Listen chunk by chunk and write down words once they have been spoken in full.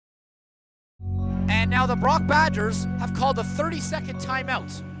And now the Brock Badgers have called a 30-second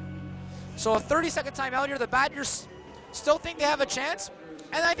timeout. So a 30-second timeout here. The Badgers still think they have a chance,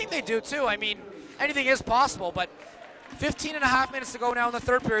 and I think they do too. I mean, anything is possible, but 15 and a half minutes to go now in the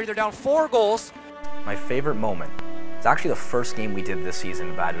third period. They're down 4 goals. My favorite moment, it's actually the first game we did this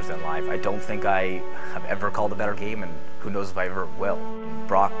season, Badgers Den Live. I don't think I have ever called a better game, and who knows if I ever will.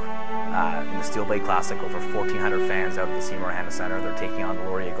 Brock in the Steel Blade Classic, over 1,400 fans out at the Seymour Hanna Center. They're taking on the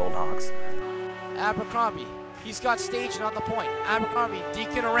Laurier Goldhawks. Abercrombie, he's got staging on the point. Abercrombie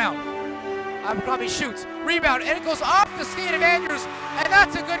deking around. Abercrombie shoots, rebound, and it goes off the skate of Andrews, and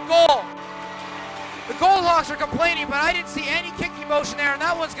that's a good goal. The Goldhawks are complaining, but I didn't see any kicking motion there, and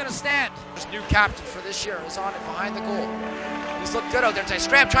that one's going to stand. This new captain for this year is on it behind the goal. He's looked good out there.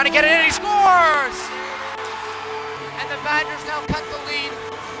 Stram trying to get it in, he scores! And the Badgers now cut the lead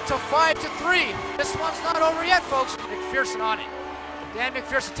to 5-3. This one's not over yet, folks. McPherson on it. Dan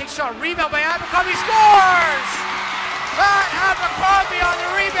McPherson takes a shot, rebound by Abercrombie, scores! Matt Abercrombie on the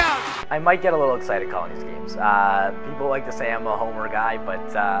rebound! I might get a little excited calling these games. People like to say I'm a homer guy,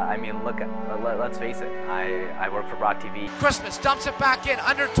 but I mean, let's face it. I work for Brock TV. Christmas dumps it back in,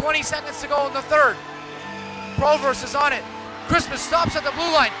 under 20 seconds to go in the third. Proverse is on it. Christmas stops at the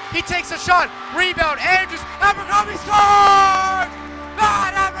blue line. He takes a shot, rebound, Andrews, Abercrombie scores!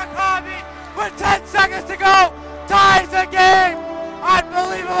 Matt Abercrombie with 10 seconds to go, ties the game!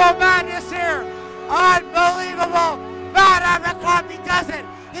 Unbelievable madness here! Unbelievable! Matt Abercrombie does it!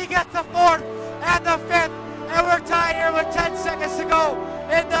 He gets the 4th and the 5th, and we're tied here with 10 seconds to go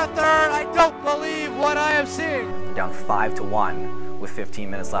in the third. I don't believe what I am seeing. Down 5-1 with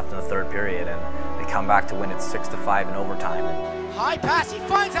 15 minutes left in the third period, and they come back to win it 6-5 in overtime. High pass, he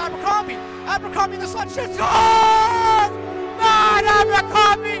finds Abercrombie. Abercrombie in the slot, shoots, scores! Matt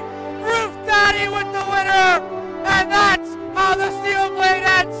Abercrombie, Roof Daddy with the winner, and that's how the Steel Blade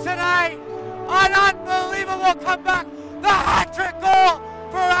ends tonight. An unbelievable comeback, the hat-trick goal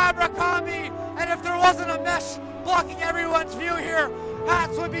for Abercrombie, and if there wasn't a mesh blocking everyone's view here,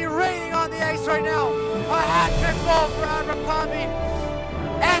 hats would be raining on the ice right now. A hat-trick goal for Abercrombie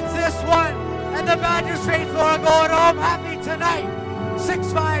ends this one, and the Badgers faithful are going home happy tonight.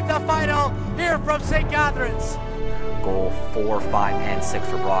 6-5 the final here from St. Catharines. Goal 4, 5, and 6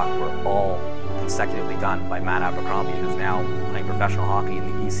 for Brock were all consecutively done by Matt Abercrombie, who's now playing professional hockey in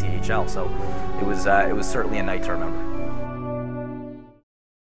the ECHL. So it was certainly a night to remember.